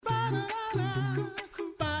Welcome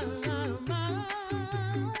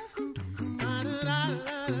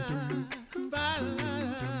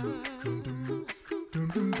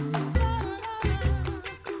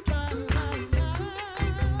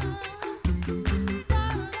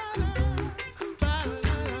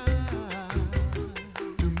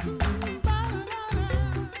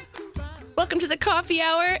to the Coffee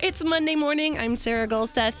Hour. It's Monday morning. I'm Sarah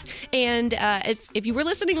Gulseth. And if you were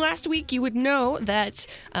listening last week, you would know that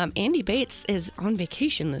Andy Bates is on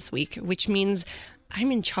vacation this week, which means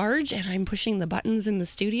I'm in charge and I'm pushing the buttons in the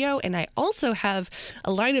studio. And I also have a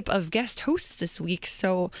lineup of guest hosts this week.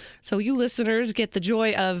 So you listeners get the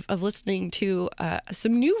joy of listening to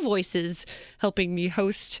some new voices helping me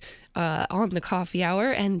host on the Coffee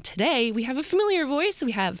Hour. And today we have a familiar voice.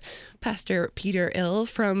 We have Pastor Peter Ill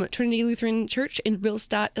from Trinity Lutheran Church in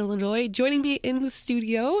Millstadt, Illinois, joining me in the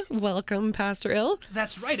studio. Welcome, Pastor Ill.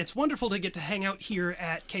 That's right. It's wonderful to get to hang out here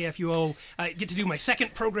at KFUO. I get to do my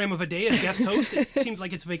second program of a day as guest host. It seems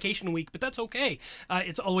like it's vacation week, but that's okay.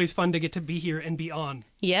 It's always fun to get to be here and be on.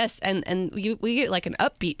 Yes, and we get like an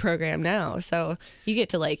upbeat program now, so you get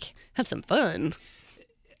to like have some fun.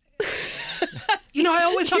 You know, I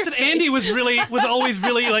always thought that Andy was always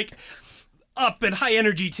really like up and high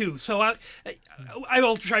energy too. So I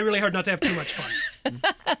will try really hard not to have too much fun.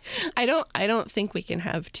 I don't think we can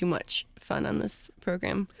have too much fun on this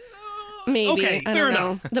program. Maybe. Okay, I don't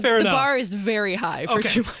know. The bar is very high for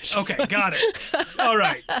too much fun. Okay, got it. All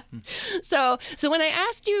right. So when I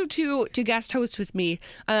asked you to guest host with me,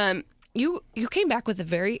 you came back with a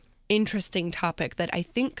very interesting topic that I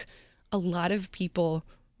think a lot of people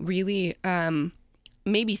really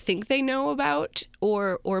maybe think they know about,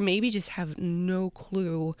 or maybe just have no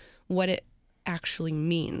clue what it actually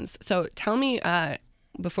means. So tell me,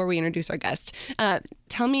 before we introduce our guest,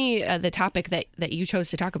 tell me the topic that you chose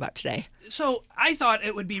to talk about today. So I thought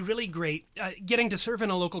it would be really great getting to serve in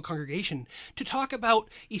a local congregation to talk about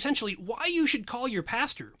essentially why you should call your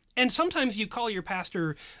pastor. And sometimes you call your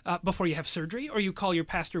pastor before you have surgery, or you call your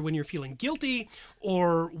pastor when you're feeling guilty,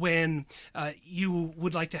 or when you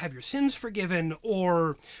would like to have your sins forgiven,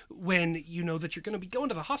 or when you know that you're going to be going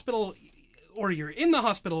to the hospital, or you're in the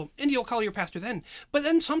hospital, and you'll call your pastor then. But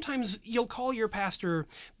then sometimes you'll call your pastor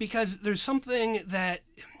because there's something that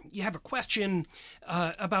you have a question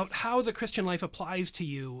about how the Christian life applies to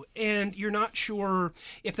you, and you're not sure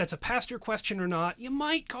if that's a pastor question or not. You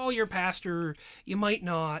might call your pastor, you might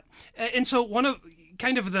not. And so one of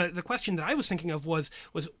kind of the question that I was thinking of was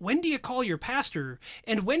when do you call your pastor?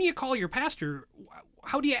 And when you call your pastor,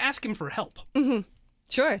 how do you ask him for help? Mm-hmm.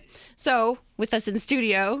 Sure. So with us in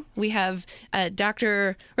studio, we have Reverend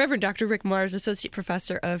Dr. Rick Mars, Associate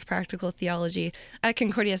Professor of Practical Theology at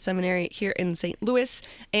Concordia Seminary here in St. Louis.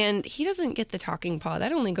 And he doesn't get the talking paw.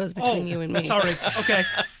 That only goes between you and me. Sorry. Okay.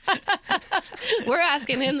 We're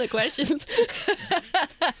asking him the questions.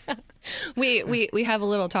 We have a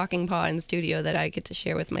little talking paw in studio that I get to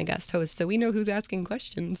share with my guest host, so we know who's asking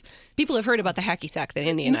questions. People have heard about the hacky sack that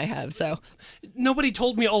Andy and I have, so. Nobody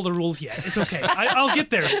told me all the rules yet. It's okay. I'll get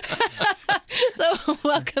there. So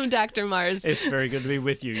welcome, Dr. Mars. It's very good to be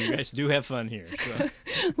with you. You guys do have fun here. So.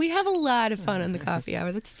 We have a lot of fun on the Coffee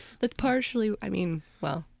Hour. That's partially,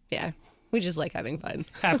 yeah. We just like having fun.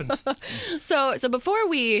 Happens. So before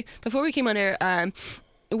we came on air,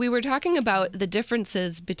 we were talking about the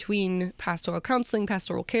differences between pastoral counseling,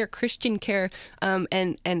 pastoral care, Christian care,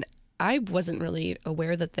 and I wasn't really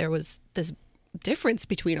aware that there was this difference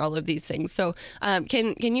between all of these things. So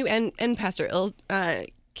can you and Pastor Ill,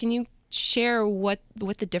 can you share what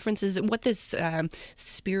the difference is and what this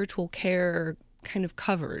spiritual care kind of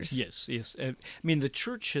covers? Yes. I mean, the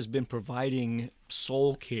church has been providing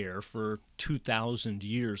soul care for 2,000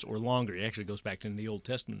 years or longer. It actually goes back into the Old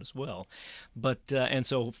Testament as well. But and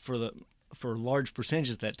so for large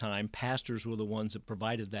percentages at that time, pastors were the ones that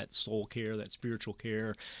provided that soul care, that spiritual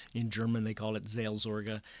care. In German, they call it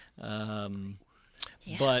Seelsorge.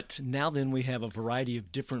 Yeah. But now then we have a variety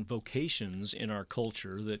of different vocations in our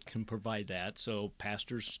culture that can provide that. So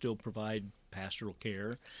pastors still provide pastoral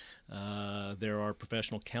care. There are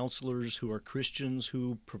professional counselors who are Christians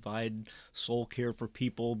who provide soul care for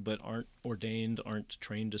people but aren't ordained, aren't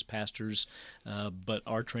trained as pastors, but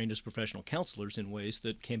are trained as professional counselors in ways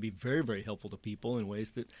that can be very, very helpful to people in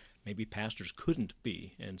ways that maybe pastors couldn't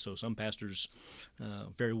be. And so some pastors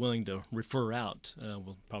very willing to refer out.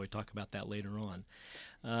 We'll probably talk about that later on.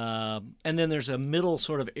 And then there's a middle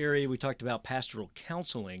sort of area. We talked about pastoral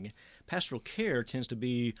counseling. Pastoral care tends to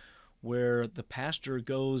be where the pastor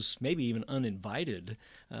goes, maybe even uninvited,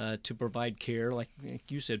 to provide care, like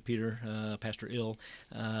you said, Peter, Pastor Ill,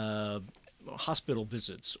 hospital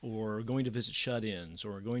visits, or going to visit shut-ins,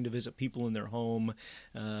 or going to visit people in their home.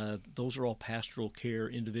 Those are all pastoral care,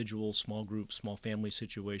 individual, small group, small family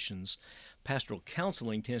situations. Pastoral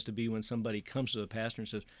counseling tends to be when somebody comes to the pastor and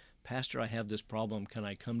says, "Pastor, I have this problem. Can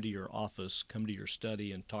I come to your office, come to your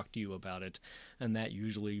study, and talk to you about it?" And that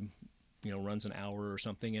usually runs an hour or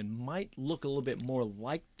something, and might look a little bit more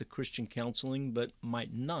like the Christian counseling, but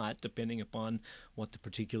might not, depending upon what the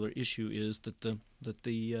particular issue is that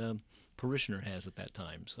the parishioner has at that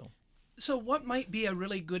time. So what might be a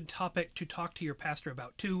really good topic to talk to your pastor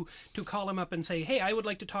about, to call him up and say, "Hey, I would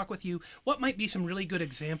like to talk with you"? What might be some really good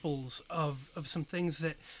examples of some things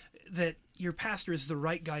that your pastor is the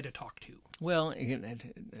right guy to talk to? Well, man,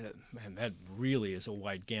 that really is a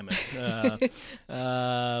wide gamut.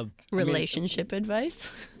 Relationship advice?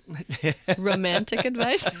 Romantic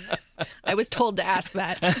advice? I was told to ask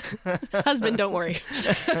that. Husband, don't worry.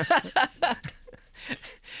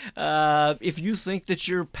 If you think that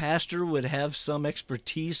your pastor would have some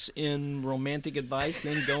expertise in romantic advice,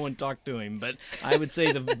 then go and talk to him. But I would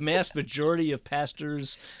say the vast majority of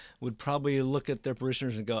pastors would probably look at their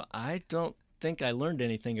parishioners and go, "I don't think I learned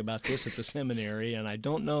anything about this at the seminary, and I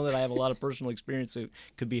don't know that I have a lot of personal experience that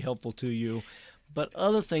could be helpful to you." But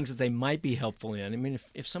other things that they might be helpful in, I mean,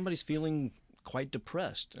 if somebody's feeling quite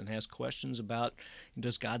depressed and has questions about,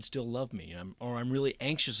 does God still love me? Or I'm really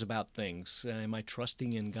anxious about things. Am I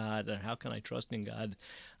trusting in God? How can I trust in God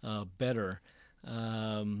better?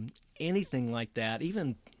 Anything like that.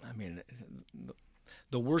 Even,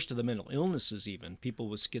 the worst of the mental illnesses, even people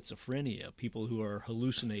with schizophrenia, people who are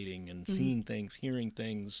hallucinating and seeing things, hearing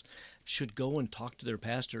things, should go and talk to their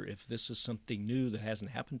pastor if this is something new that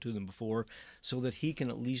hasn't happened to them before, so that he can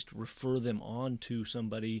at least refer them on to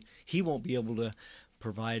somebody. He won't be able to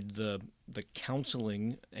provide the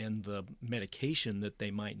counseling and the medication that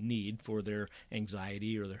they might need for their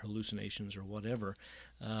anxiety or their hallucinations or whatever,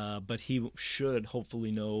 but he should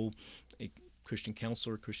hopefully know a Christian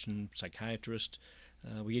counselor, Christian psychiatrist.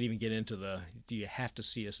 We could even get into do you have to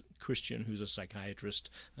see a Christian who's a psychiatrist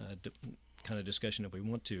kind of discussion if we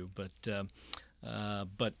want to.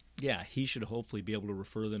 But yeah, he should hopefully be able to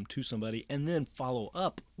refer them to somebody and then follow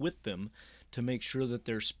up with them to make sure that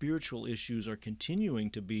their spiritual issues are continuing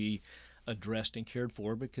to be addressed and cared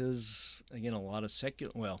for, because, again,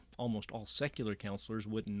 almost all secular counselors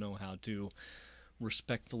wouldn't know how to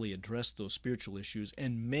respectfully address those spiritual issues,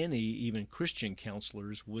 and many, even Christian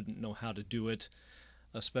counselors, wouldn't know how to do it,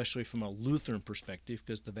 especially from a Lutheran perspective,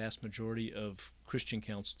 because the vast majority of Christian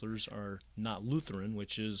counselors are not Lutheran,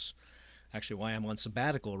 which is actually why I'm on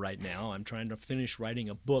sabbatical right now. I'm trying to finish writing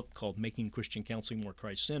a book called Making Christian Counseling More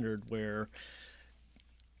Christ-Centered, where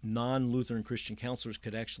non-Lutheran Christian counselors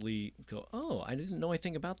could actually go, "Oh, I didn't know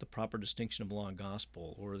anything about the proper distinction of law and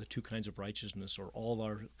gospel, or the two kinds of righteousness, or all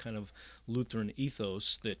our kind of Lutheran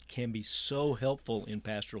ethos that can be so helpful in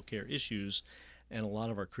pastoral care issues." And a lot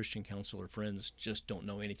of our Christian counselor friends just don't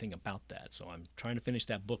know anything about that. So I'm trying to finish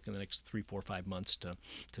that book in the next 3, 4, 5 months to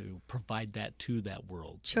provide that to that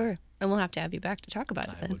world. Sure. And we'll have to have you back to talk about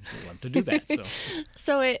it then. I would love to do that.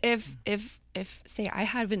 So if say I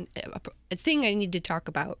have a thing I need to talk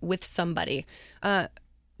about with somebody,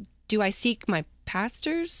 do I seek my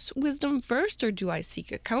pastor's wisdom first, or do I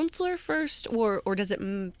seek a counselor first, or does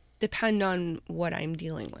it depend on what I'm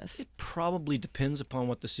dealing with? It probably depends upon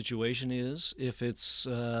what the situation is. If it's,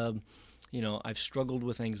 I've struggled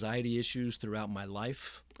with anxiety issues throughout my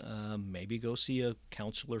life, maybe go see a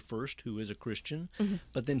counselor first who is a Christian,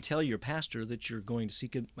 but then tell your pastor that you're going to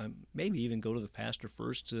seek maybe even go to the pastor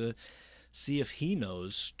first to see if he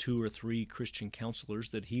knows 2 or 3 Christian counselors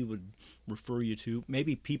that he would refer you to,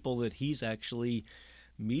 maybe people that he's actually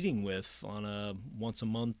meeting with on a once a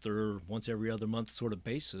month or once every other month sort of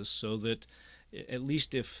basis, so that at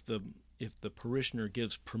least if the parishioner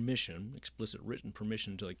gives permission, explicit written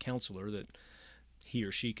permission to the counselor that he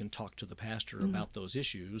or she can talk to the pastor about those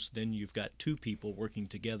issues, then you've got 2 people working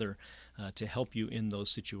together to help you in those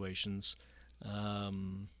situations.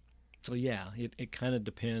 So yeah, it kind of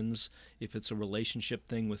depends. If it's a relationship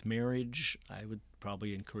thing with marriage, I would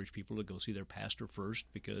probably encourage people to go see their pastor first,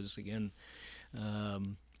 because again,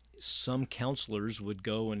 some counselors would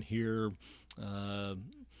go and hear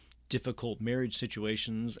difficult marriage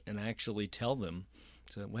situations and actually tell them,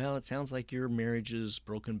 well, it sounds like your marriage is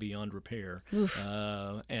broken beyond repair.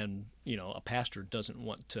 And, a pastor doesn't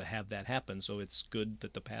want to have that happen. So it's good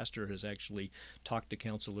that the pastor has actually talked to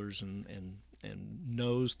counselors and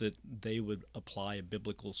knows that they would apply a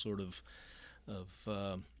biblical sort of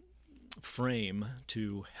frame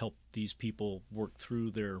to help these people work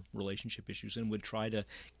through their relationship issues, and would try to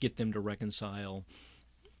get them to reconcile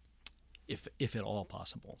if at all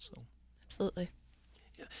possible. So Absolutely.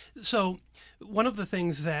 So one of the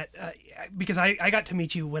things that, because I got to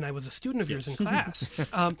meet you when I was a student of yours in class,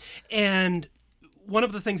 and one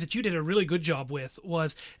of the things that you did a really good job with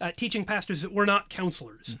was teaching pastors that were not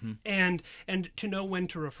counselors, and to know when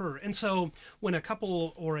to refer. And so when a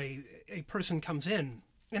couple or a person comes in,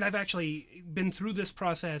 and I've actually been through this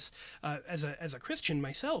process as a Christian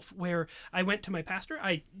myself, where I went to my pastor.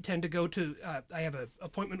 I tend to go to, I have an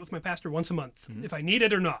appointment with my pastor once a month, if I need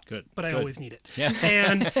it or not. Good. But I Good. always need it. Yeah.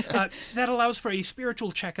 And that allows for a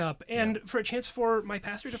spiritual checkup and for a chance for my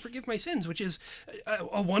pastor to forgive my sins, which is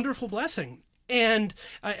a wonderful blessing. And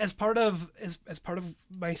as part of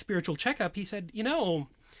my spiritual checkup, he said, it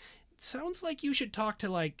sounds like you should talk to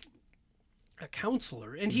like a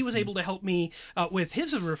counselor, and he was able to help me with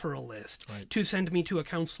his referral list to send me to a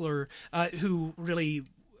counselor who really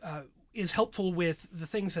is helpful with the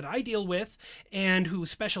things that I deal with and who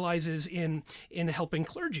specializes in helping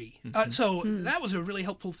clergy. So that was a really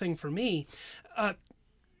helpful thing for me.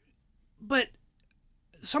 But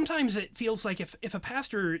sometimes it feels like if a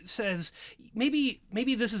pastor says, maybe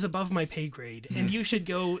this is above my pay grade and you should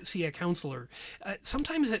go see a counselor,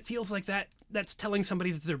 sometimes it feels like that's telling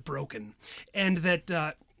somebody that they're broken, and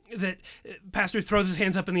that pastor throws his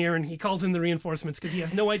hands up in the air and he calls in the reinforcements because he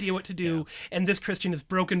has no idea what to do, and this Christian is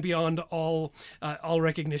broken beyond all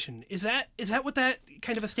recognition. Is that what that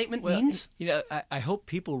kind of a statement means? I hope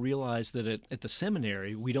people realize that at the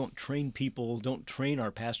seminary we don't train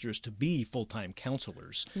our pastors to be full-time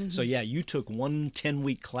counselors. So you took one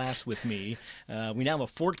 10-week class with me. We now have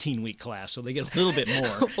a 14-week class, so they get a little bit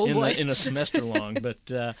more in a semester long.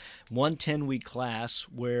 But one 10-week class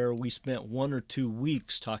where we spent 1 or 2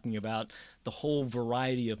 weeks talking about the whole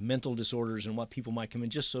variety of mental disorders and what people might come in,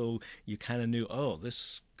 just so you kind of knew,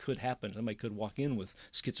 this could happen. Somebody could walk in with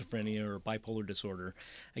schizophrenia or bipolar disorder.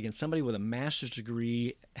 Again, somebody with a master's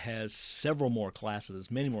degree has many more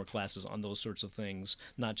classes on those sorts of things,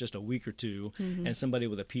 not just a week or two. And somebody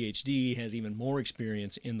with a PhD has even more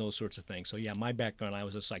experience in those sorts of things. So my background, I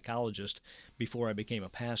was a psychologist before I became a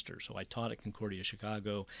pastor. So I taught at Concordia,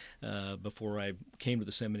 Chicago, before I came to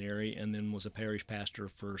the seminary, and then was a parish pastor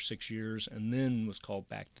for 6 years, and then was called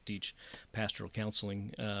back to teach pastoral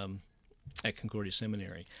counseling at Concordia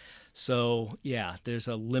Seminary. So, there's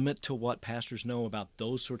a limit to what pastors know about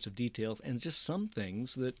those sorts of details, and just some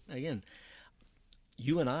things that, again,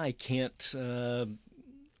 you and I can't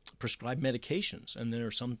prescribe medications. And there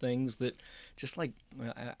are some things that, just like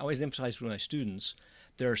I always emphasize with my students,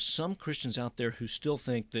 there are some Christians out there who still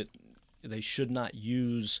think that they should not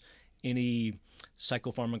use any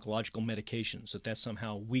psychopharmacological medications, that's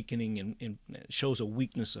somehow weakening and shows a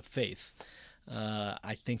weakness of faith.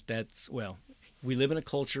 I think we live in a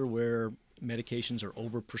culture where medications are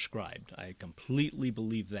overprescribed. I completely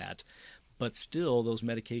believe that. But still, those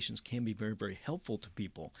medications can be very, very helpful to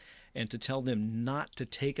people. And to tell them not to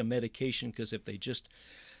take a medication because if they just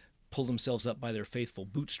pull themselves up by their faithful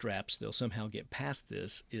bootstraps, they'll somehow get past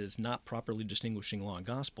this, is not properly distinguishing law and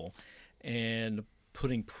gospel, and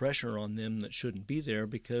putting pressure on them that shouldn't be there,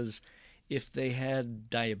 because if they had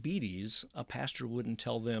diabetes, a pastor wouldn't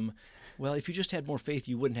tell them, well, if you just had more faith,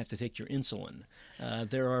 you wouldn't have to take your insulin.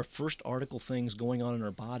 There are first article things going on in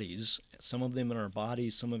our bodies, some of them in our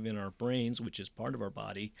bodies, some of them in our brains, which is part of our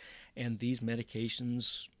body, and these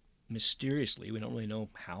medications, mysteriously, we don't really know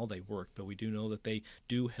how they work, but we do know that they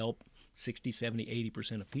do help 60, 70,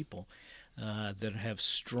 80% of people that have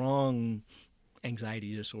strong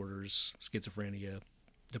anxiety disorders, schizophrenia,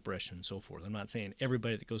 depression, and so forth. I'm not saying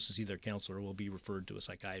everybody that goes to see their counselor will be referred to a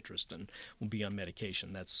psychiatrist and will be on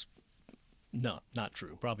medication. That's not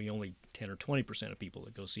true. Probably only 10 or 20% of people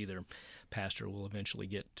that go see their pastor will eventually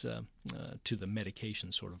get to the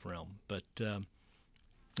medication sort of realm. But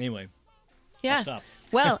anyway, I'll stop.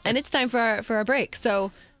 Well, and it's time for our break.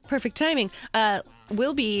 So perfect timing.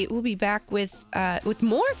 We'll be back with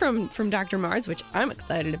more from Dr. Mars, which I'm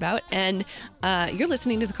excited about. And you're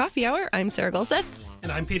listening to the Coffee Hour. I'm Sarah Golseth.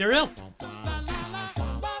 And I'm Peter Ill.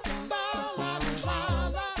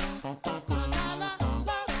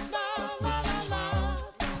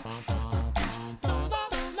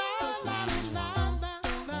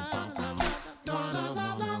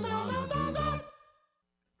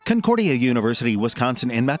 Concordia University, Wisconsin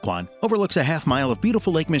in Mequon overlooks a half mile of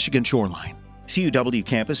beautiful Lake Michigan shoreline. CUW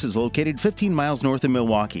campus is located 15 miles north of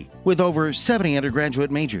Milwaukee, with over 70 undergraduate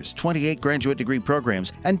majors, 28 graduate degree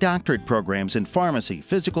programs, and doctorate programs in pharmacy,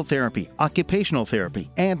 physical therapy, occupational therapy,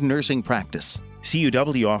 and nursing practice.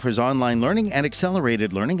 CUW offers online learning and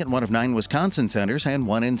accelerated learning at one of 9 Wisconsin centers and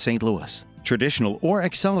 1 in St. Louis. Traditional or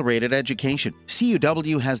accelerated education,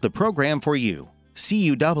 CUW has the program for you.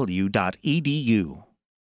 CUW.edu.